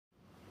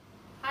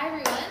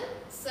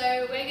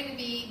So we're going to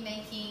be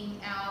making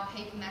our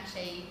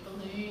papier-mâché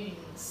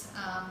balloons.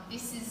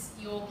 This is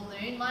your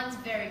balloon. Mine's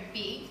very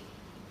big,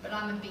 but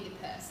I'm a bigger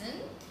person.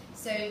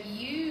 So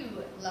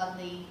you,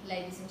 lovely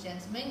ladies and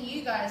gentlemen,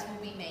 you guys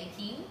will be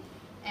making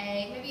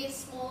maybe a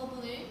smaller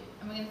balloon,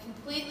 and we're going to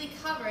completely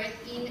cover it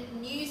in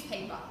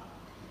newspaper.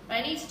 But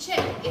I need to check,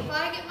 if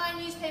I get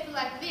my newspaper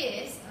like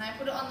this and I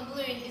put it on the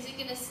balloon, is it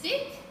going to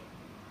stick?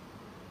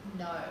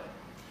 No.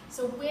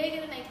 So we're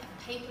going to make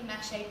a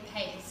papier-mâché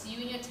paste.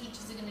 You and your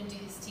teachers are going to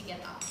do this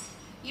together.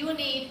 You will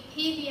need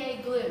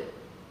PVA glue.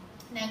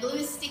 Now glue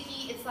is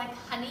sticky, it's like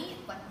honey,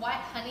 like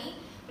white honey,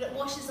 but it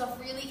washes off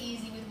really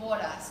easy with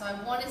water. So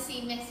I want to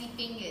see messy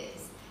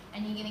fingers,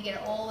 and you're going to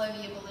get it all over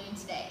your balloon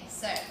today.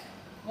 So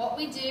what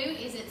we do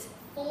is it's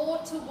 4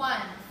 to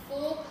 1,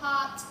 4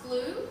 parts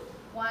glue,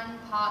 1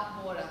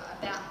 part water,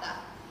 about that.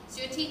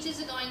 So your teachers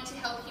are going to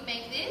help you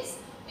make this.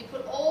 We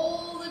put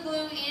all the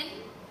glue in,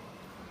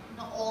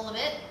 not all of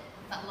it,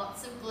 but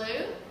lots of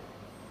glue,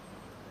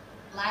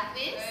 like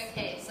this.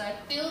 Okay, so I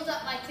filled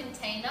up my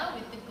container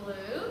with the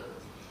glue,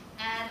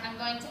 and I'm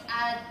going to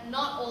add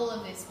not all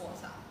of this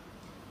water.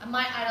 I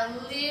might add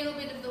a little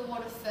bit of the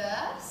water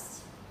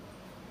first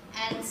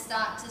and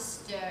start to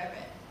stir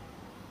it.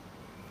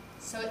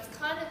 So it's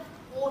kind of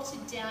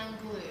watered down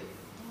glue.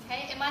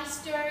 Okay, am I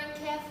stirring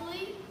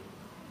carefully?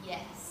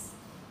 Yes.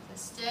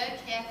 So stir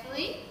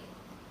carefully,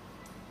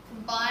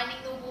 combining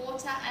the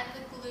water and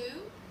the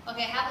glue.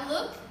 Okay, have a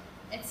look.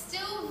 It's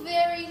still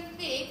very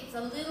thick, it's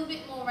a little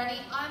bit more runny.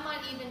 I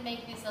might even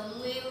make this a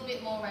little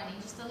bit more runny.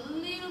 Just a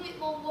little bit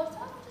more water,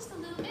 just a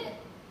little bit.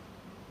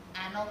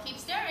 And I'll keep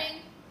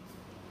stirring.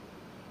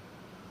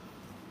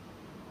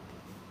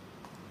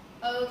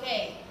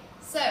 Okay,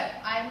 so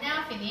I've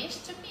now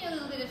finished. Took me a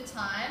little bit of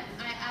time.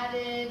 I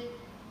added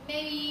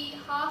maybe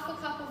half a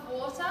cup of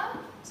water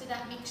to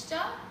that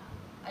mixture.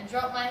 I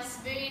dropped my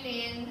spoon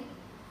in.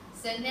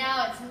 So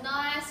now it's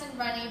nice and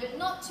runny, but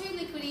not too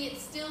liquidy. It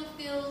still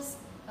feels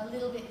a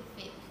little bit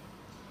thick.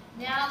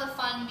 Now the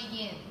fun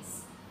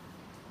begins.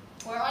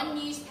 We're on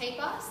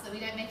newspaper so that we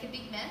don't make a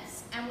big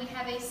mess, and we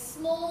have a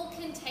small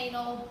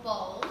container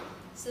bowl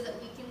so that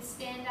we can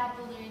stand our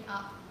balloon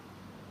up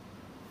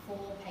for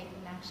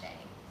papier-mâché.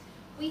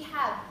 We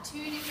have 2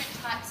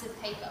 different types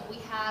of paper. We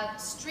have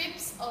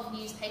strips of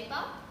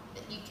newspaper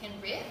that you can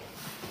rip,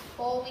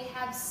 or we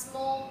have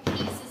small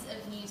pieces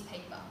of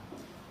newspaper.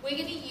 We're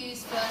going to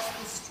use first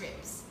the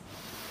strips.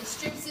 The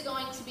strips are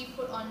going to be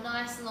put on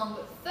nice and long,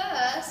 but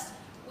first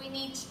we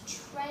need to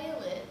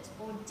trail it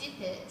or dip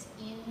it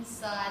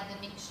inside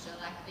the mixture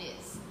like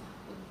this.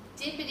 We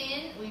dip it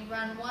in, we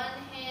run one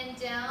hand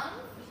down,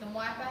 we can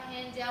wipe our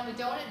hand down, we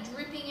don't want it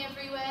dripping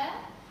everywhere,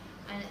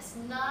 and it's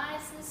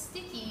nice and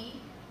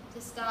sticky to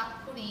start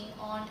putting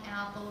on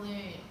our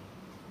balloon.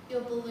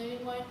 Your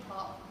balloon won't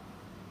pop.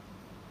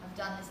 I've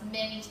done this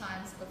many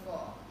times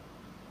before.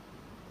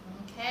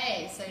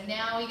 Okay, so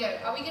now we go.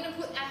 Are we going to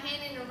put our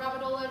hand in and rub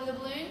it all over the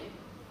balloon?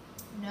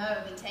 No,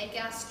 we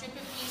take our strip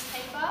of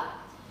newspaper,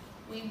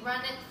 we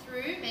run it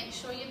through, make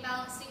sure you're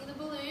balancing the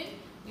balloon,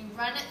 we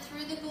run it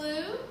through the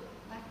glue,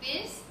 like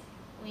this,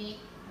 we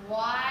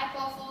wipe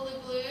off all the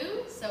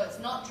glue so it's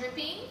not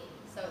dripping,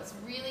 so it's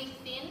really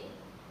thin,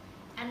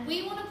 and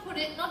we want to put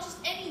it not just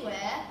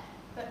anywhere,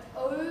 but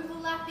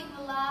overlapping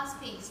the last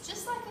piece,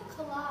 just like a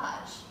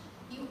collage.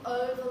 You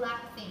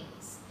overlap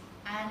things.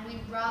 And we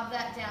rub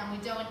that down.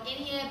 We don't want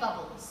any air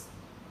bubbles.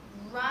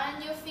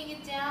 Run your finger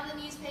down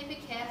the newspaper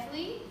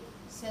carefully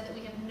so that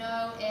we have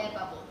no air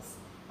bubbles.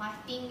 My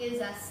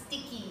fingers are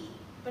sticky,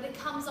 but it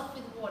comes off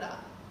with water.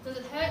 Does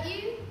it hurt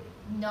you?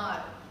 No.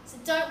 So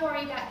don't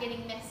worry about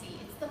getting messy.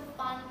 It's the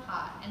fun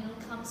part, and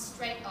it'll come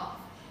straight off.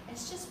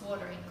 It's just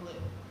water and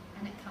glue,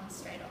 and it comes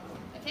straight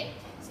off. Okay?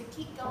 So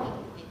keep going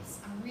with this.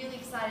 I'm really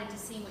excited to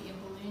see what your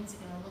balloons are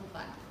going to look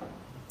like.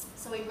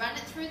 So we run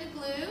it through the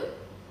glue.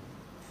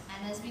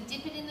 And as we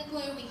dip it in the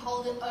glue, we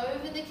hold it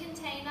over the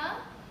container,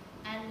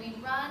 and we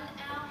run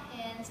our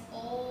hands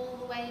all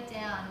the way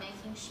down,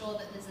 making sure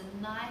that there's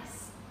a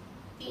nice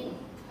thin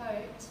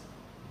coat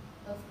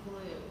of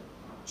glue.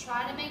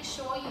 Try to make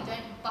sure you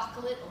don't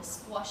buckle it or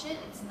squash it.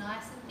 It's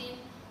nice and thin,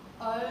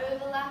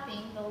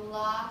 overlapping the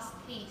last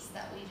piece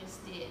that we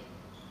just did.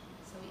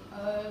 So we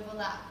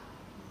overlap,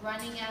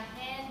 running our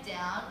hand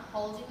down,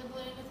 holding the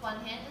balloon with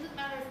one hand. Doesn't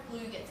matter if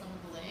glue gets on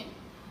the balloon.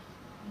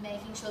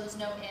 Making sure there's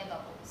no air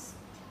bubbles.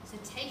 So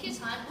take your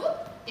time.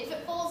 Whoop. If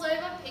it falls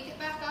over, pick it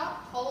back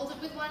up. Hold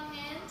it with one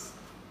hand.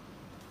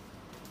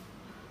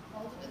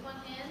 Hold it with one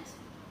hand.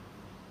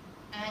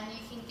 And you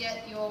can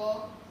get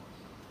your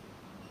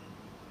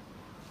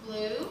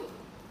glue.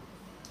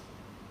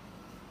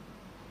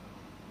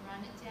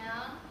 Run it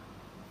down.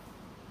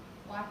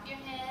 Wipe your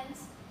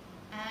hands.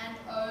 And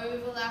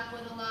overlap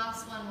where the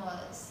last one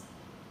was.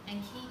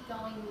 And keep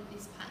going with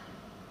this pattern.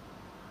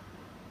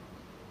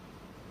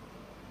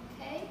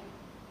 Okay?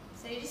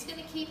 So you're just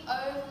going to keep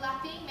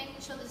overlapping,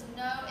 making sure there's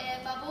no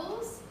air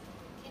bubbles.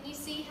 Can you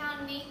see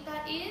how neat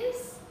that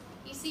is?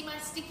 You see my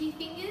sticky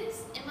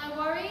fingers? Am I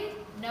worried?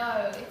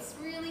 No, it's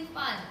really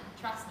fun.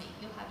 Trust me,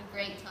 you'll have a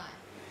great time.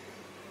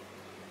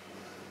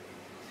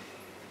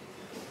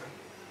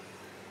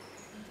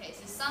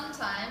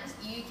 sometimes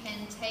you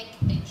can take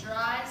a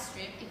dry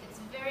strip, if it's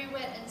very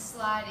wet and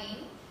sliding,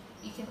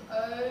 you can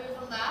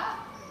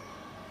overlap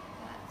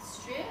that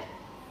strip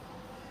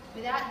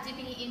without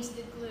dipping it into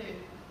the glue.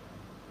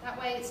 That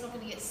way it's not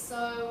going to get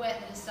so wet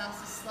that it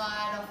starts to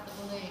slide off the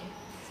balloon.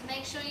 So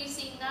make sure you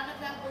see none of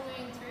that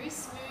balloon through,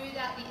 smooth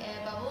out the air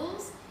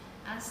bubbles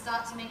and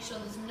start to make sure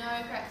there's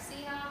no cracks.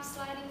 See how I'm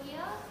sliding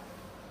here?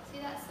 See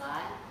that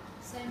slide?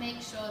 So make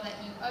sure that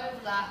you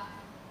overlap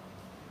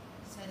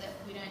so that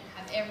we don't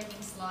have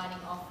everything sliding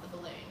off the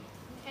balloon.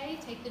 Okay,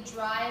 take the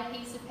drier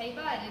piece of paper,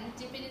 I didn't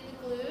dip it in the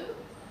glue,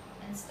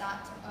 and start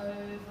to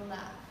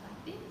overlap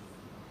like this.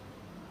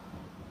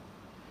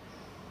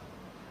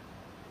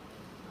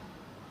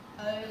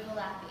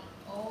 Overlapping,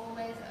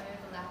 always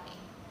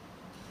overlapping.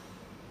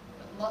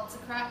 Got lots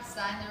of cracks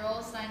starting, they're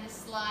all starting to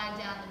slide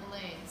down the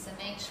balloon, so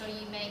make sure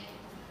you make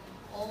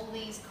all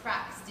these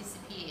cracks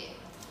disappear.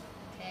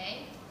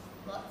 Okay,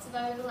 lots of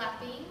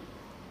overlapping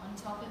on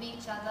top of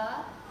each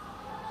other,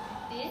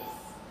 like this.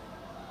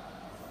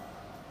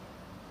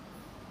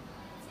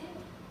 That's it,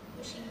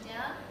 pushing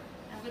down.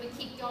 I've got to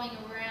keep going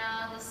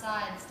around the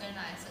sides, don't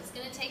I? So it's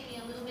going to take me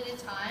a little bit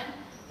of time,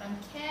 but I'm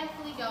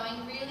carefully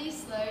going really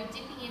slow,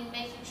 dipping in,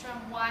 making sure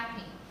I'm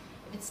wiping.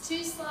 If it's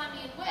too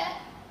slimy and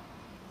wet,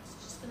 it's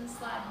just going to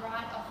slide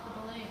right off the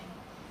balloon.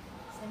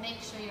 So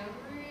make sure you're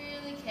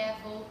really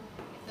careful.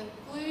 If the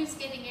glue's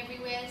getting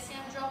everywhere, see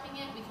I'm dropping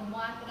it, we can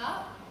wipe it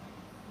up,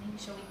 making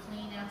sure we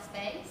clean our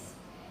space.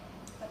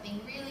 But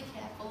being really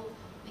careful,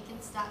 we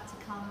can start to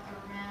come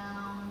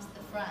around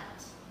the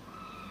front.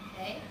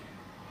 Okay?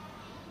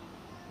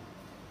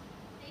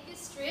 Take a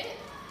strip,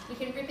 we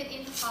can rip it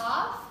in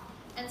half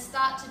and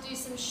start to do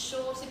some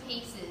shorter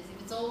pieces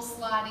if it's all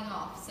sliding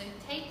off. So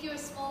take your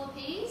smaller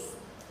piece,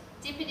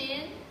 dip it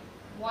in,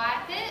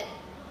 wipe it,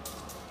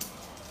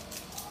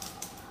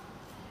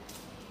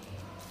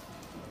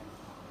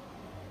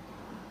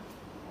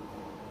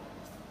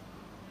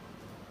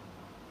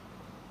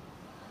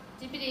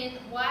 dip it in,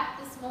 wipe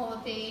the smaller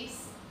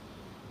piece,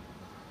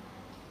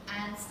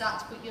 and start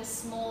to put your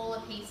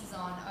smaller pieces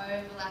on,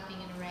 overlapping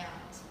and around.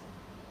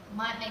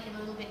 Might make it a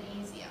little bit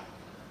easier.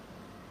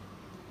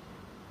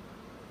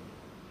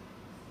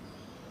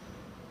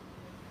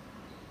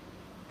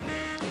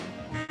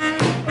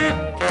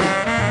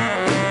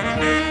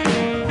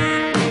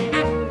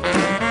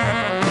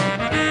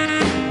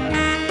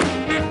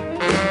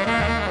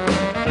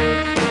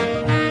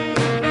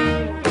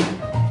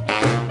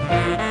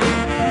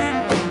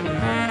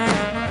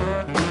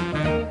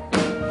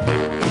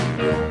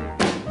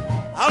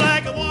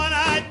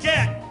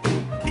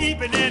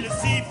 In the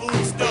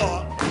seafood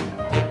store.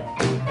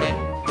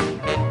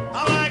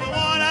 I'm like a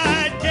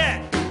one-eyed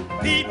cat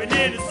peeping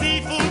in the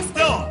seafood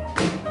store.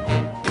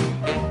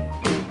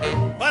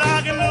 But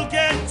I can look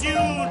at you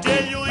and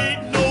tell you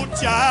ain't no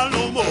child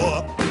no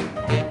more.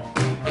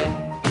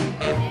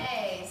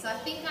 Okay, so I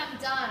think I'm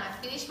done. I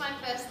finished my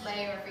first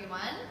layer,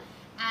 everyone.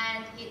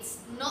 And it's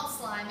not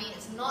slimy,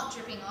 it's not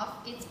dripping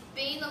off. It's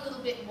been a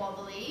little bit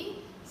wobbly,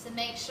 so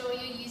make sure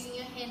you're using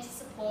your hand to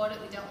support it.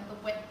 We don't want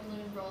the wet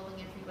balloon rolling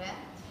everywhere.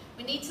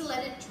 We need to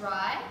let it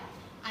dry,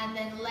 and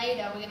then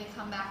later we're going to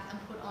come back and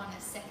put on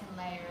a second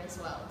layer as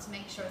well to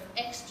make sure it's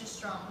extra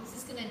strong. This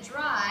is going to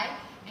dry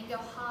and go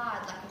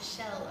hard like a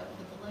shell over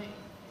the balloon.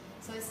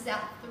 So this is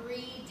our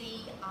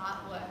 3D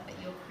artwork that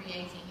you're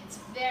creating. It's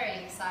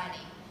very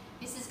exciting.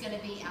 This is going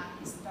to be our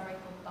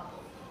historical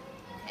bubble.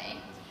 Okay?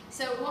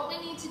 So what we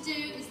need to do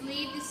is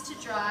leave this to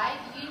dry.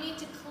 You need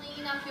to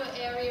clean up your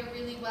area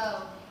really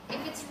well.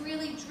 If it's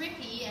really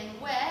drippy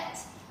and wet,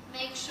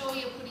 make sure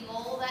you're putting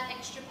all that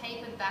extra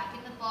paper back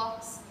in the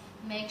box.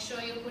 Make sure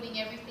you're putting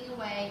everything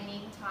away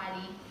neat and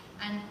tidy.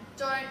 And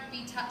don't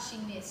be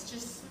touching this.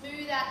 Just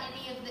smooth out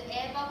any of the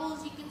air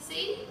bubbles you can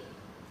see.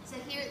 So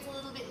here it's a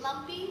little bit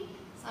lumpy.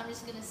 So I'm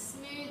just going to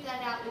smooth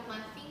that out with my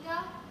finger.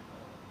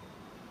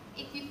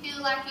 If you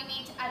feel like you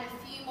need to add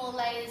a few more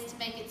layers to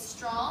make it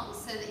strong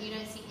so that you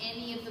don't see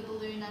any of the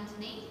balloon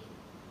underneath,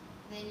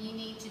 then you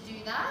need to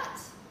do that.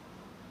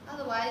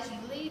 Otherwise, you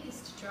leave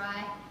this to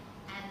dry,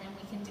 and then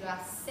we can do our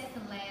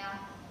second layer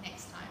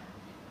next time.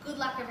 Good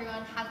luck,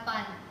 everyone. Have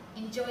fun.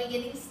 Enjoy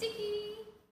getting sticky.